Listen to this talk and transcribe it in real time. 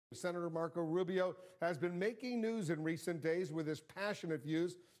Senator Marco Rubio has been making news in recent days with his passionate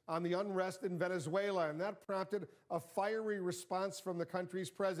views on the unrest in Venezuela, and that prompted a fiery response from the country's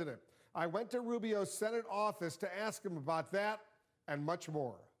president. I went to Rubio's Senate office to ask him about that and much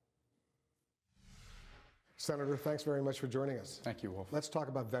more. Senator, thanks very much for joining us. Thank you, Wolf. Let's talk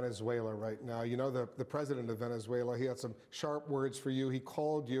about Venezuela right now. You know, the president of Venezuela, he had some sharp words for you. He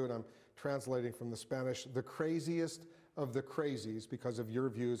called you, and I'm translating from the Spanish, the craziest of the crazies because of your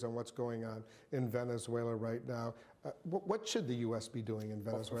views on what's going on in Venezuela right now. What should the U.S. be doing in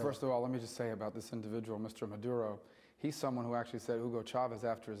Venezuela? Well, first of all, let me just say about this individual, Mr. Maduro, he's someone who actually said Hugo Chavez,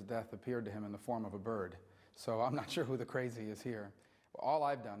 after his death, appeared to him in the form of a bird. So I'm not sure who the crazy is here. All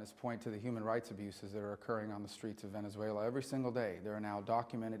I've done is point to the human rights abuses that are occurring on the streets of Venezuela every single day. There are now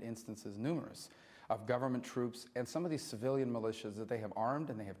documented instances, numerous, of government troops and some of these civilian militias that they have armed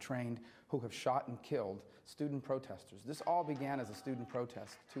and they have trained who have shot and killed student protesters. This all began as a student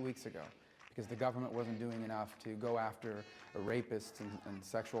protest 2 weeks ago because the government wasn't doing enough to go after rapists and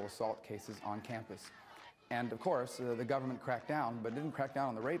sexual assault cases on campus. And of course, the government cracked down, but didn't crack down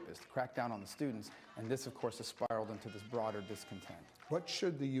on the rapists, cracked down on the students. And this, of course, has spiraled into this broader discontent. What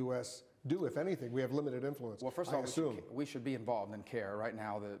should the U.S. do, if anything? We have limited influence. Well, first of all, we should be involved and care. Right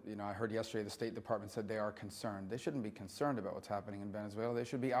now, I heard yesterday the State Department said they are concerned. They shouldn't be concerned about what's happening in Venezuela. They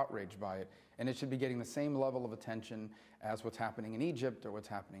should be outraged by it. And it should be getting the same level of attention as what's happening in Egypt or what's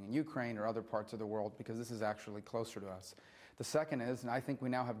happening in Ukraine or other parts of the world, because this is actually closer to us. The second is, and I think we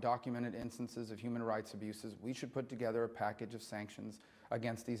now have documented instances of human rights abuses, we should put together a package of sanctions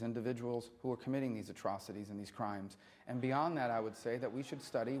against these individuals who are committing these atrocities and these crimes. And beyond that, I would say that we should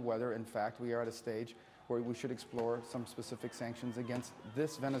study whether, in fact, we are at a stage where we should explore some specific sanctions against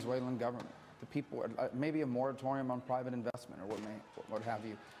this Venezuelan government. The people, maybe a moratorium on private investment or what have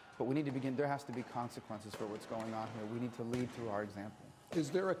you. But we need to begin, there has to be consequences for what's going on here. We need to lead through our example. Is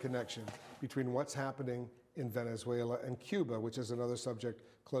there a connection between what's happening in Venezuela and Cuba, which is another subject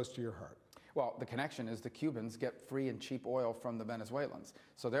close to your heart? Well, the connection is the Cubans get free and cheap oil from the Venezuelans.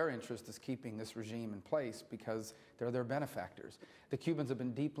 So their interest is keeping this regime in place because they're their benefactors. The Cubans have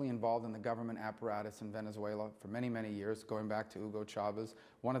been deeply involved in the government apparatus in Venezuela for many, many years, going back to Hugo Chavez.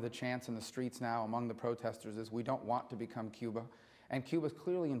 One of the chants in the streets now among the protesters is, we don't want to become Cuba. And Cuba is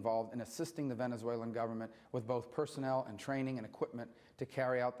clearly involved in assisting the Venezuelan government with both personnel and training and equipment to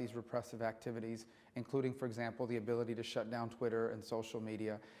carry out these repressive activities, including, for example, the ability to shut down Twitter and social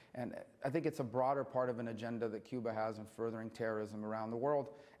media. And I think it's a broader part of an agenda that Cuba has in furthering terrorism around the world.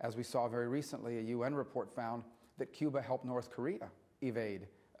 As we saw very recently, a UN report found that Cuba helped North Korea evade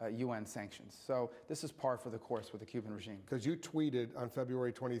UN sanctions. So this is par for the course with the Cuban regime. Because you tweeted on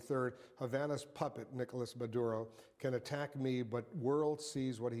February 23rd, Havana's puppet, Nicolas Maduro, can attack me, but world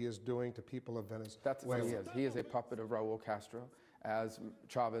sees what he is doing to people of Venezuela. That's what he is. He is a puppet of Raul Castro, as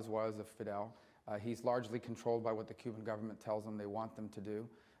Chavez was of Fidel. He's largely controlled by what the Cuban government tells them they want them to do.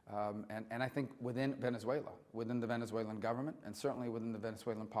 And I think within Venezuela, within the Venezuelan government, and certainly within the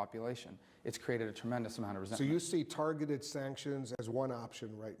Venezuelan population, it's created a tremendous amount of resentment. So you see targeted sanctions as one option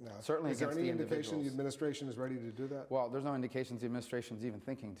right now? Certainly against the individuals. Is there any indication the administration is ready to do that? Well, there's no indications the administration is even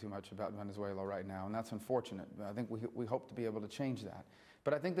thinking too much about Venezuela right now, and that's unfortunate. I think we hope to be able to change that.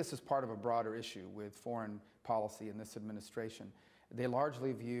 But I think this is part of a broader issue with foreign policy in this administration. They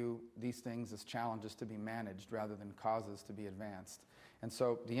largely view these things as challenges to be managed rather than causes to be advanced. And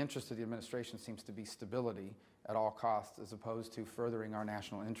so the interest of the administration seems to be stability at all costs as opposed to furthering our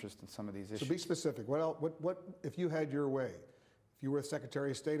national interest in some of these issues. So be specific. What if you had your way? If you were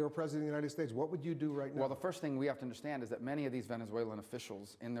Secretary of State or President of the United States, what would you do right now? Well, the first thing we have to understand is that many of these Venezuelan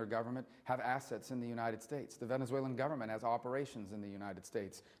officials in their government have assets in the United States. The Venezuelan government has operations in the United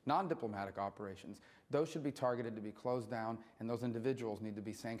States, non-diplomatic operations. Those should be targeted to be closed down, and those individuals need to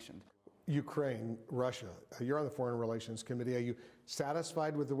be sanctioned. Ukraine, Russia. You're on the Foreign Relations Committee. Are you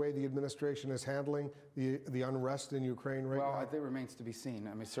satisfied with the way the administration is handling the unrest in Ukraine right now? Well, I think it remains to be seen.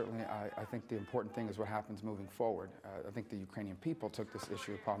 I mean, certainly, I think the important thing is what happens moving forward. I think the Ukrainian people took this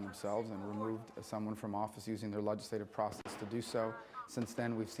issue upon themselves and removed someone from office using their legislative process to do so. Since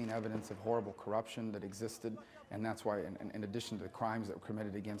then, we've seen evidence of horrible corruption that existed, and that's why, in addition to the crimes that were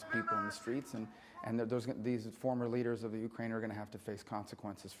committed against people in the streets, and these former leaders of the Ukraine are going to have to face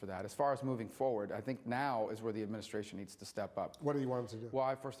consequences for that. As far as moving forward, I think now is where the administration needs to step up. What do you want them to do?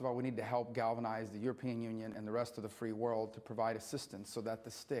 Well, first of all, we need to help galvanize the European Union and the rest of the free world to provide assistance so that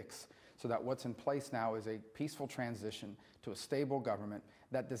this sticks, so that what's in place now is a peaceful transition to a stable government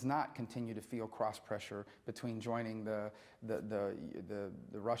that does not continue to feel cross-pressure between joining the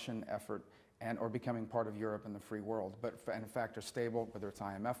Russian effort or becoming part of Europe and the free world, but in fact are stable, whether it's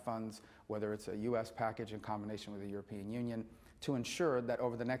IMF funds, whether it's a U.S. package in combination with the European Union, to ensure that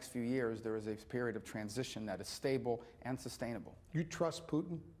over the next few years there is a period of transition that is stable and sustainable. You trust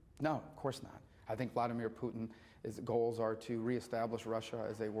Putin? No, of course not. I think Vladimir Putin's goals are to reestablish Russia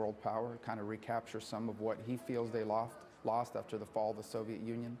as a world power, kind of recapture some of what he feels they lost after the fall of the Soviet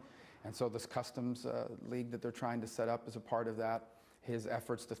Union. And so this customs league that they're trying to set up is a part of that. His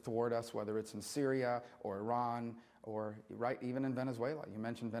efforts to thwart us, whether it's in Syria or Iran or even in Venezuela. You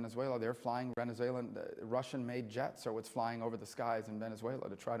mentioned Venezuela. They're flying Venezuelan, Russian-made jets are what's flying over the skies in Venezuela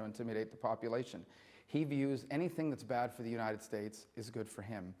to try to intimidate the population. He views anything that's bad for the United States is good for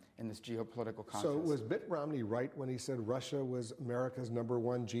him in this geopolitical contest. So was Mitt Romney right when he said Russia was America's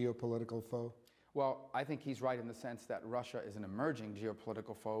 #1 geopolitical foe? Well, I think he's right in the sense that Russia is an emerging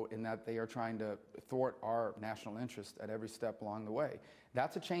geopolitical foe in that they are trying to thwart our national interest at every step along the way.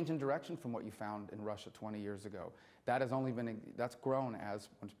 That's a change in direction from what you found in Russia 20 years ago. That has only been, that's grown as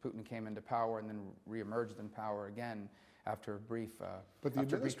once Putin came into power and then reemerged in power again after a brief But the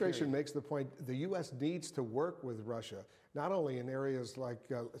administration makes the point the U.S. needs to work with Russia, not only in areas like,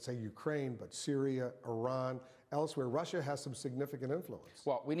 let's say, Ukraine, but Syria, Iran, elsewhere. Russia has some significant influence.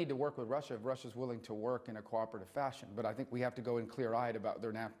 Well, we need to work with Russia if Russia's willing to work in a cooperative fashion. But I think we have to go in clear-eyed about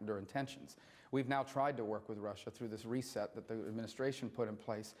their intentions. We've now tried to work with Russia through this reset that the administration put in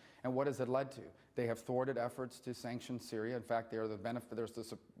place. And what has it led to? They have thwarted efforts to sanction Syria. In fact, they are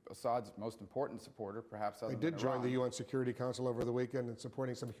Assad's most important supporter, perhaps other than They did join Iran. the UN Security Council over the weekend in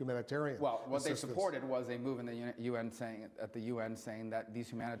supporting some humanitarian Well, what assistance. they supported was a move in the UN saying that these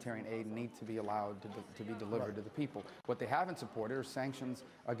humanitarian aid need to be allowed to be delivered to the people. What they haven't supported are sanctions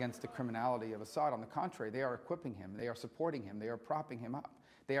against the criminality of Assad. On the contrary, they are equipping him, they are supporting him, they are propping him up.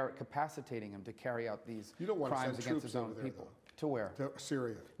 They are capacitating him to carry out these crimes against his own people. To where? To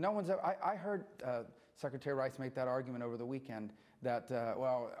Syria. No one's ever, I heard Secretary Rice make that argument over the weekend that,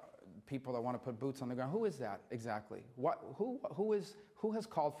 people that want to put boots on the ground. Who is that exactly? Who has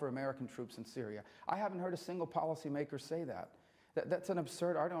called for American troops in Syria? I haven't heard a single policymaker say that. That's an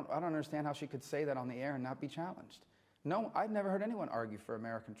absurd, I don't understand how she could say that on the air and not be challenged. No, I've never heard anyone argue for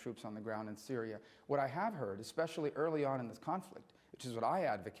American troops on the ground in Syria. What I have heard, especially early on in this conflict, which is what I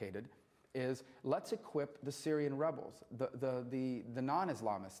advocated, is let's equip the Syrian rebels, the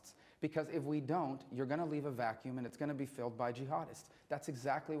non-Islamists, because if we don't, you're going to leave a vacuum and it's going to be filled by jihadists. That's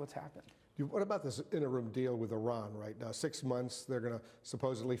exactly what's happened. What about this interim deal with Iran right now? 6 months, they're going to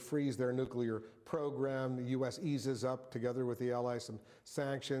supposedly freeze their nuclear program. The U.S. eases up, together with the allies, some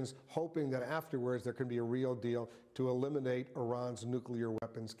sanctions, hoping that afterwards there can be a real deal to eliminate Iran's nuclear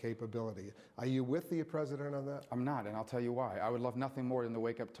weapons capability. Are you with the president on that? I'm not, and I'll tell you why. I would love nothing more than to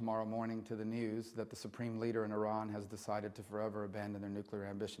wake up tomorrow morning to the news that the supreme leader in Iran has decided to forever abandon their nuclear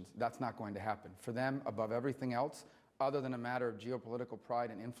ambitions. That's not going to happen. For them, above everything else, other than a matter of geopolitical pride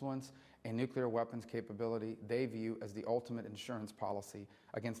and influence, a nuclear weapons capability they view as the ultimate insurance policy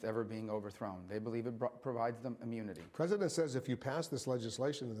against ever being overthrown. They believe it provides them immunity. The president says if you pass this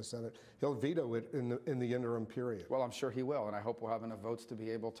legislation in the Senate, he'll veto it in the interim period. Well, I'm sure he will, and I hope we'll have enough votes to be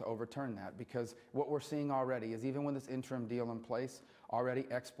able to overturn that, because what we're seeing already is even with this interim deal in place, already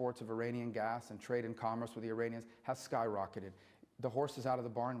exports of Iranian gas and trade and commerce with the Iranians has skyrocketed. The horse is out of the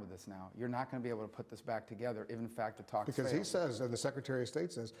barn with this now. You're not going to be able to put this back together if, in fact, the talks fail. Because he says, and the Secretary of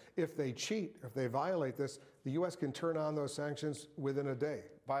State says, if they cheat, if they violate this, the U.S. can turn on those sanctions within a day.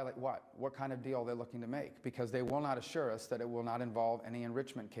 Violate what? What kind of deal are they looking to make? Because they will not assure us that it will not involve any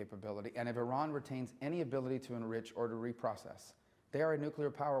enrichment capability. And if Iran retains any ability to enrich or to reprocess, they are a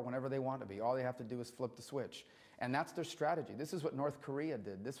nuclear power whenever they want to be. All they have to do is flip the switch. And that's their strategy. This is what North Korea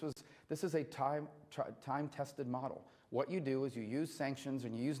did. This is a time-tested model. What you do is you use sanctions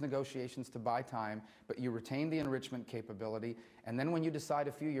and you use negotiations to buy time, but you retain the enrichment capability. And then when you decide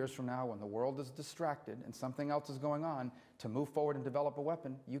a few years from now, when the world is distracted and something else is going on, to move forward and develop a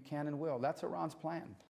weapon, you can and will. That's Iran's plan.